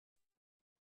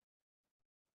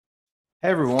Hey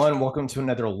everyone, welcome to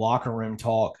another Locker Room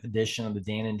Talk edition of the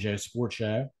Dan and Joe Sports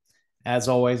Show. As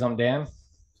always, I'm Dan.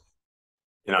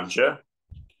 And I'm Joe.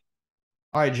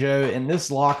 All right, Joe, in this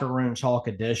Locker Room Talk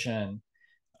edition,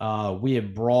 we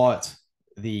have brought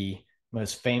the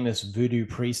most famous voodoo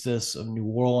priestess of New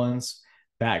Orleans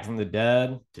back from the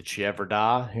dead. Did she ever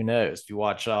die? Who knows? If you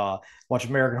watch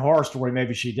American Horror Story,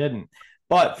 maybe she didn't.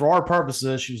 But for our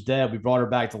purposes, she was dead. We brought her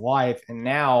back to life, and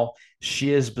now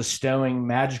she is bestowing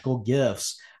magical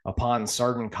gifts upon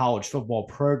certain college football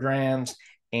programs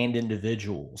and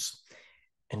individuals.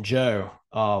 And Joe,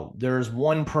 there's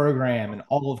one program in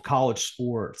all of college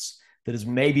sports that has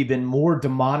maybe been more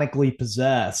demonically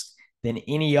possessed than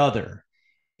any other,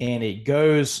 and it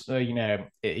goes,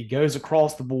 it goes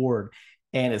across the board.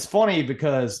 And it's funny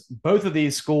because both of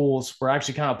these schools were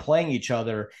actually kind of playing each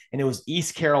other, and it was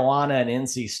East Carolina and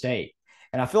NC State.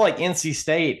 And I feel like NC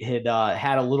State had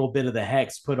had a little bit of the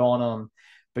hex put on them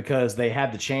because they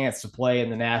had the chance to play in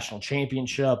the national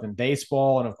championship in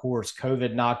baseball. And of course,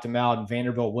 COVID knocked them out and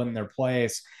Vanderbilt won their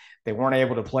place. They weren't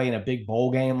able to play in a big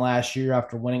bowl game last year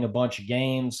after winning a bunch of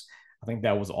games. I think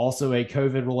that was also a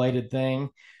COVID related thing.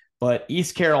 But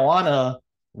East Carolina,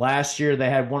 last year, they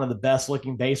had one of the best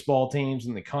looking baseball teams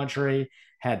in the country,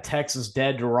 had Texas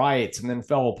dead to rights, and then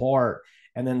fell apart.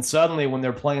 And then suddenly, when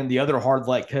they're playing the other hard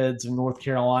luck kids in North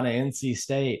Carolina, NC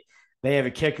State, they have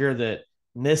a kicker that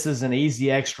misses an easy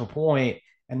extra point,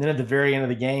 and then at the very end of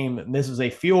the game, misses a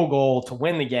field goal to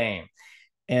win the game.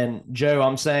 And Joe,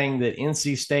 I'm saying that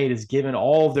NC State has given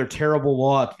all of their terrible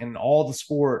luck in all the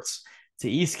sports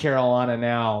to East Carolina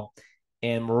now,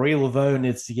 and Marie Laveau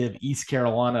needs to give East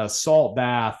Carolina a salt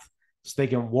bath so they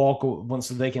can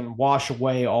so they can wash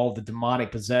away all the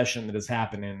demonic possession that has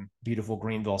happened in beautiful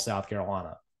Greenville, South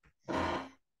Carolina.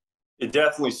 It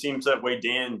definitely seems that way,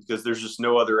 Dan, because there's just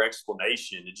no other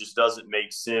explanation. It just doesn't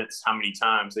make sense how many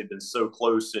times they've been so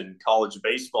close in college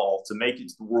baseball to make it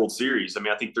to the World Series. I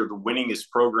mean, I think they're the winningest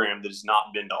program that has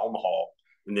not been to Omaha.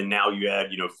 And then now you add,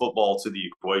 football to the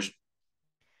equation.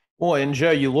 Well, and Joe,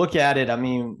 you look at it, I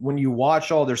mean, when you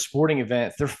watch all their sporting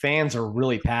events, their fans are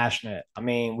really passionate. I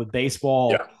mean, with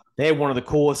baseball, Yeah. they had one of the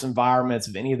coolest environments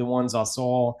of any of the ones I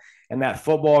saw. And that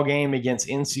football game against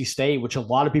NC State, which a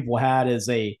lot of people had as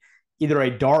a either a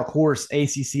dark horse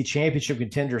ACC championship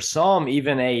contender, some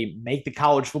even a make the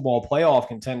college football playoff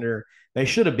contender, they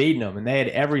should have beaten them, and they had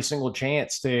every single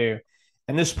chance to.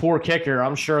 And this poor kicker,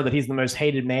 I'm sure that he's the most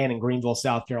hated man in Greenville,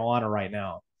 South Carolina right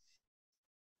now.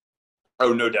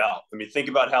 Oh, no doubt. I mean, think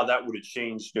about how that would have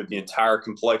changed, the entire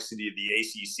complexity of the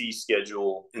ACC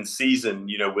schedule and season,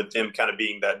 with them kind of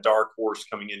being that dark horse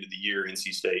coming into the year,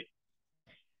 NC State.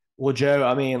 Well, Joe,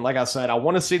 I mean, like I said, I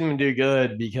want to see them do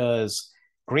good because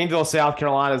Greenville, South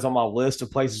Carolina is on my list of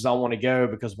places I want to go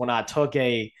because when I took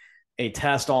a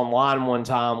test online one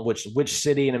time, which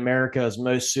city in America is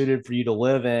most suited for you to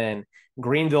live in,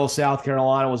 Greenville, South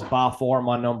Carolina was by far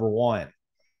my number one.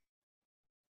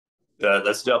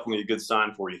 That's definitely a good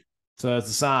sign for you. So it's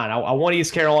a sign. I want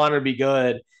East Carolina to be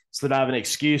good so that I have an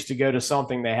excuse to go to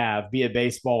something they have, be it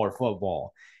baseball or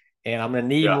football. And I'm going to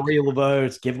need Yeah. Marie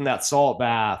Laveau to give them that salt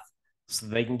bath so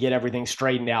they can get everything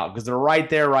straightened out because they're right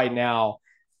there right now,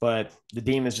 but the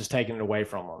demon's just taking it away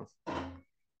from them.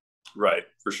 Right.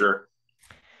 For sure.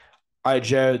 All right,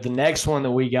 Joe. The next one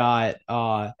that we got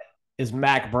is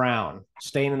Mac Brown,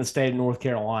 staying in the state of North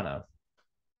Carolina.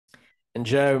 And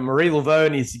Joe, Marie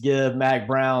Laveau needs to give Mac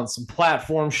Brown some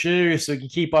platform shoes so he can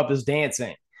keep up his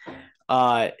dancing.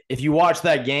 If you watch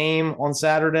that game on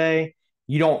Saturday,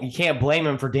 you can't blame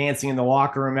him for dancing in the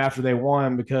locker room after they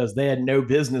won because they had no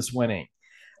business winning.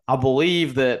 I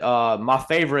believe that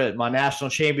my national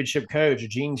championship coach,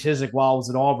 Gene Chizik, while I was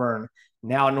at Auburn,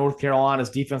 now North Carolina's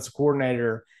defensive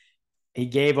coordinator, he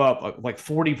gave up like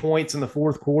 40 points in the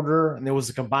fourth quarter, and there was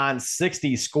a combined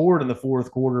 60 scored in the fourth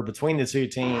quarter between the two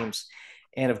teams.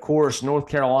 And of course, North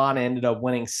Carolina ended up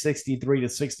winning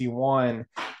 63-61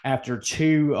 after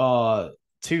two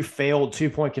failed 2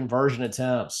 point conversion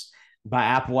attempts by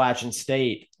Appalachian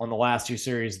State on the last two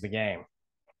series of the game.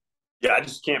 Yeah, I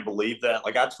just can't believe that.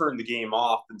 Like, I turned the game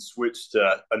off and switched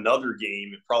to another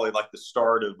game, probably like the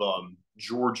start of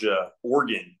Georgia,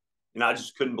 Oregon, and I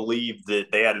just couldn't believe that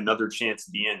they had another chance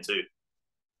at the end too.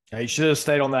 He should have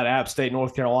stayed on that App State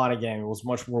North Carolina game. It was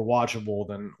much more watchable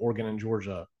than Oregon and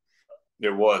Georgia.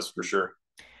 It was for sure.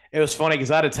 It was funny because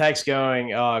I had a text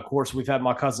going. Of course, we've had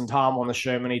my cousin Tom on the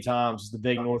show many times. He's the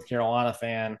big North Carolina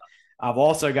fan. I've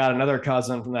also got another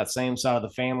cousin from that same side of the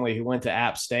family who went to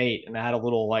App State, and I had a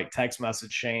little like text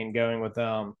message chain going with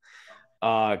them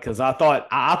because I thought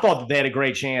that they had a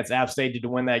great chance. App State did to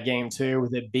win that game too,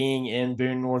 with it being in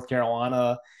Boone, North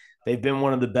Carolina. They've been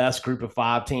one of the best group of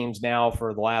five teams now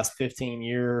for the last 15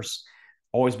 years.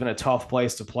 Always been a tough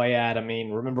place to play at. I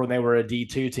mean, remember when they were a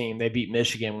D2 team, they beat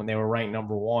Michigan when they were ranked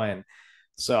number one.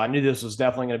 So I knew this was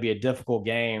definitely going to be a difficult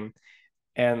game.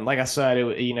 And like I said,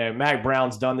 Mac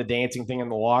Brown's done the dancing thing in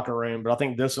the locker room, but I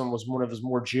think this one was one of his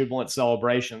more jubilant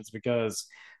celebrations because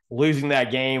losing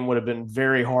that game would have been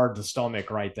very hard to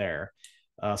stomach right there,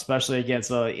 especially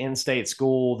against an in-state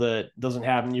school that doesn't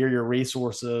have near your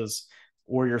resources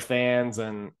or your fans.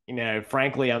 And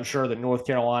frankly, I'm sure that North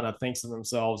Carolina thinks of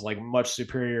themselves like much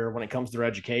superior when it comes to their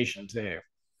education too.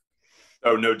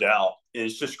 Oh, no doubt.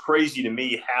 It's just crazy to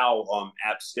me how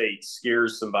App State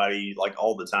scares somebody like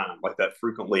all the time. Like that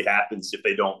frequently happens if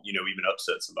they don't, even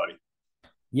upset somebody.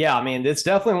 Yeah, I mean, it's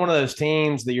definitely one of those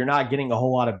teams that you're not getting a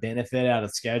whole lot of benefit out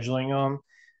of scheduling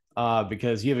them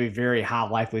because you have a very high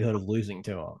likelihood of losing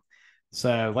to them.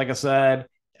 So, like I said,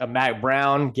 Mac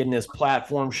Brown getting his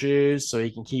platform shoes so he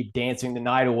can keep dancing the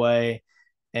night away.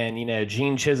 And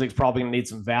Gene Chiswick's probably gonna need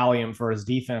some Valium for his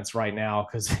defense right now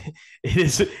because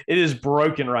it is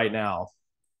broken right now.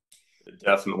 It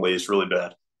definitely is really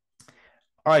bad.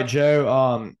 All right,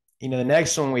 Joe. The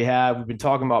next one we've been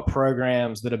talking about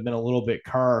programs that have been a little bit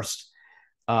cursed.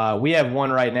 We have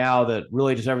one right now that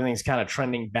really just everything's kind of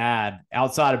trending bad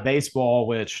outside of baseball,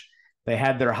 which they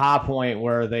had their high point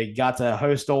where they got to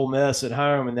host Ole Miss at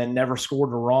home and then never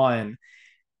scored a run.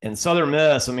 And Southern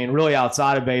Miss, I mean, really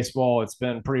outside of baseball, it's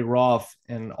been pretty rough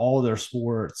in all of their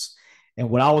sports. And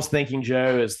what I was thinking,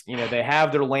 Joe, is they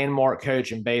have their landmark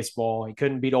coach in baseball. He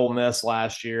couldn't beat Ole Miss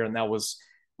last year, and that was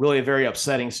really a very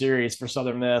upsetting series for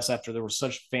Southern Miss after there was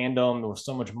such fandom, there was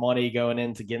so much money going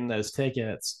into getting those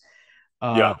tickets.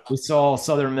 Yeah. We saw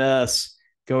Southern Miss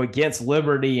go against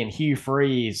Liberty and Hugh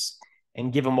Freeze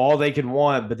and give them all they could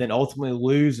want, but then ultimately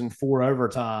lose in four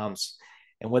overtimes.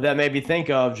 And what that made me think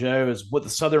of, Joe, is what the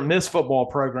Southern Miss football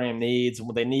program needs and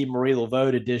what they need Marie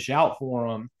Laveau to dish out for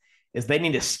them is they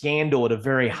need a scandal at a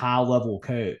very high level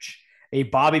coach, a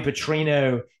Bobby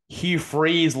Petrino, Hugh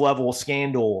Freeze level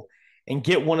scandal, and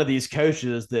get one of these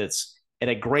coaches that's at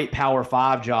a great Power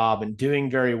Five job and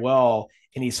doing very well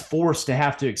and he's forced to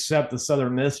have to accept the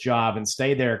Southern Miss job and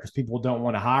stay there because people don't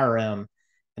want to hire him,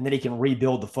 and then he can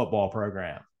rebuild the football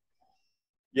program.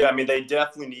 Yeah, I mean, they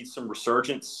definitely need some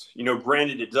resurgence.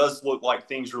 Granted, it does look like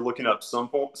things are looking up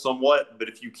somewhat, but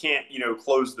if you can't,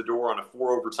 close the door on a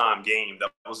four overtime game,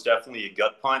 that was definitely a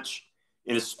gut punch.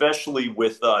 And especially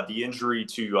with the injury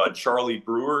to Charlie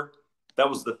Brewer, that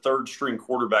was the third string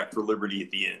quarterback for Liberty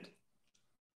at the end.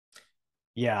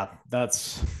 Yeah,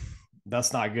 that's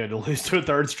not good to lose to a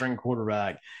third string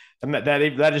quarterback. And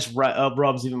that just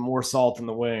rubs even more salt in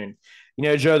the wound.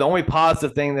 Joe, the only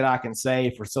positive thing that I can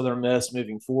say for Southern Miss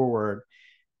moving forward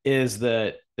is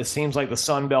that it seems like the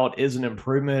Sun Belt is an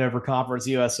improvement over Conference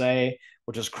USA,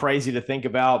 which is crazy to think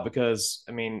about because,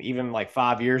 I mean, even like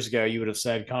 5 years ago, you would have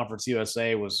said Conference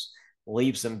USA was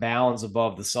leaps and bounds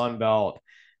above the Sun Belt.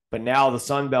 But now the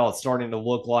Sun Belt's starting to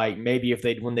look like maybe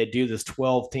when they do this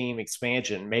 12-team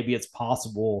expansion, maybe it's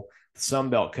possible the Sun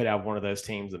Belt could have one of those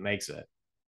teams that makes it.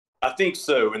 I think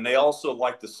so, and they also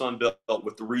like the Sun Belt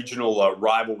with the regional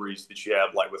rivalries that you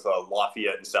have, like with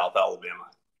Lafayette and South Alabama.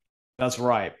 That's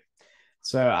right.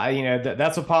 So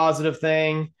that's a positive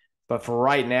thing. But for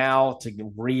right now,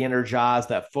 to re-energize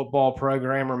that football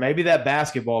program or maybe that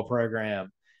basketball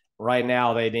program, right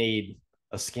now they need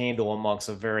a scandal amongst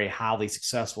a very highly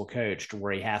successful coach to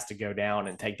where he has to go down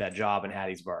and take that job in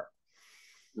Hattiesburg.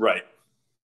 Right.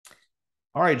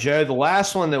 All right, Joe. The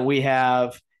last one that we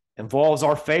have involves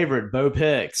our favorite, Bo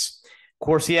Picks. Of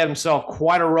course, he had himself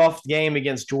quite a rough game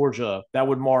against Georgia. That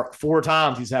would mark 4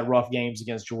 times he's had rough games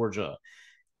against Georgia.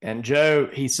 And Joe,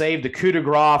 he saved the coup de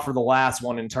grace for the last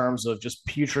one in terms of just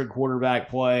putrid quarterback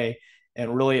play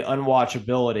and really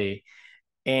unwatchability.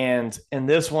 And in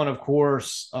this one, of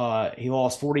course, he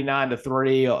lost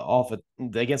 49-3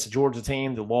 against the Georgia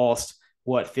team that lost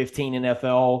 15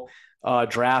 NFL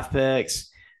draft picks.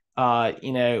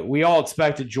 We all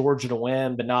expected Georgia to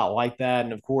win, but not like that.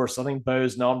 And of course, I think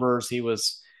Bo's numbers, I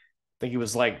think he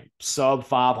was like sub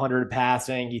 500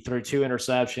 passing. He threw 2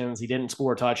 interceptions. He didn't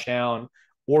score a touchdown.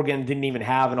 Oregon didn't even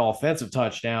have an offensive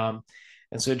touchdown.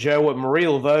 And so, Joe, what Marie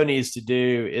Laveau needs to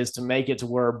do is to make it to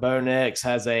where Bo Nix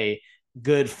has a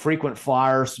good frequent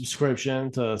flyer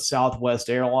subscription to Southwest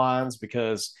Airlines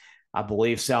because I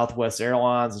believe Southwest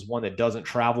Airlines is one that doesn't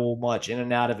travel much in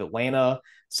and out of Atlanta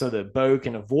so that Bo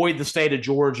can avoid the state of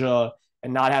Georgia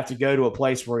and not have to go to a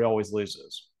place where he always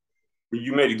loses.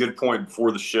 You made a good point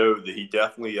before the show that he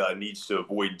definitely needs to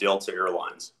avoid Delta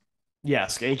Airlines.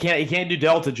 Yes, he can't do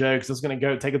Delta, Joe, because it's going to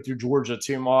go take him through Georgia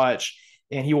too much.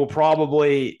 And he will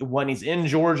probably, when he's in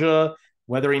Georgia,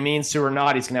 Whether he means to or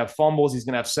not, he's going to have fumbles, he's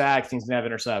going to have sacks, he's going to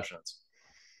have interceptions.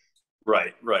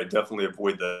 Right, right. Definitely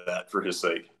avoid that for his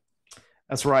sake.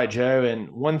 That's right, Joe. And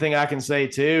one thing I can say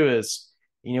too is,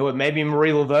 you know what, maybe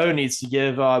Marie Laveau needs to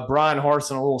give Brian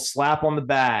Harson a little slap on the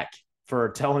back for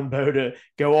telling Bo to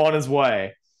go on his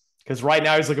way. Because right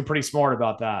now he's looking pretty smart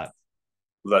about that.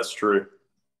 That's true.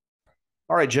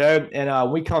 All right, Joe.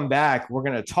 And we come back, we're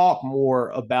going to talk more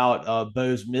about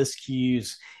Bo's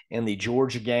miscues in the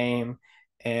Georgia game.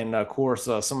 And of course,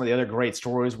 some of the other great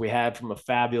stories we had from a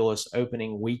fabulous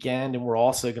opening weekend. And we're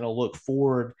also going to look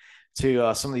forward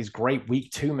to some of these great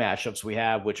week 2 matchups we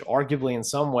have, which arguably in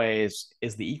some ways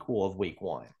is the equal of week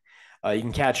 1. You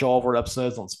can catch all of our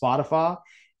episodes on Spotify.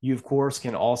 You, of course,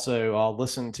 can also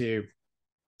listen to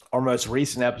our most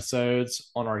recent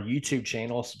episodes on our YouTube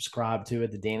channel. Subscribe to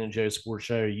it, the Dan and Joe Sports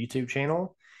Show YouTube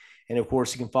channel. And of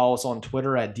course, you can follow us on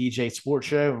Twitter at DJ Sports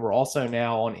Show. And we're also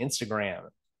now on Instagram,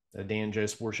 the Dan and Joe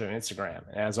Sports Show Instagram.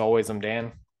 And as always, I'm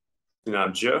Dan. And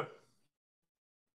I'm Joe.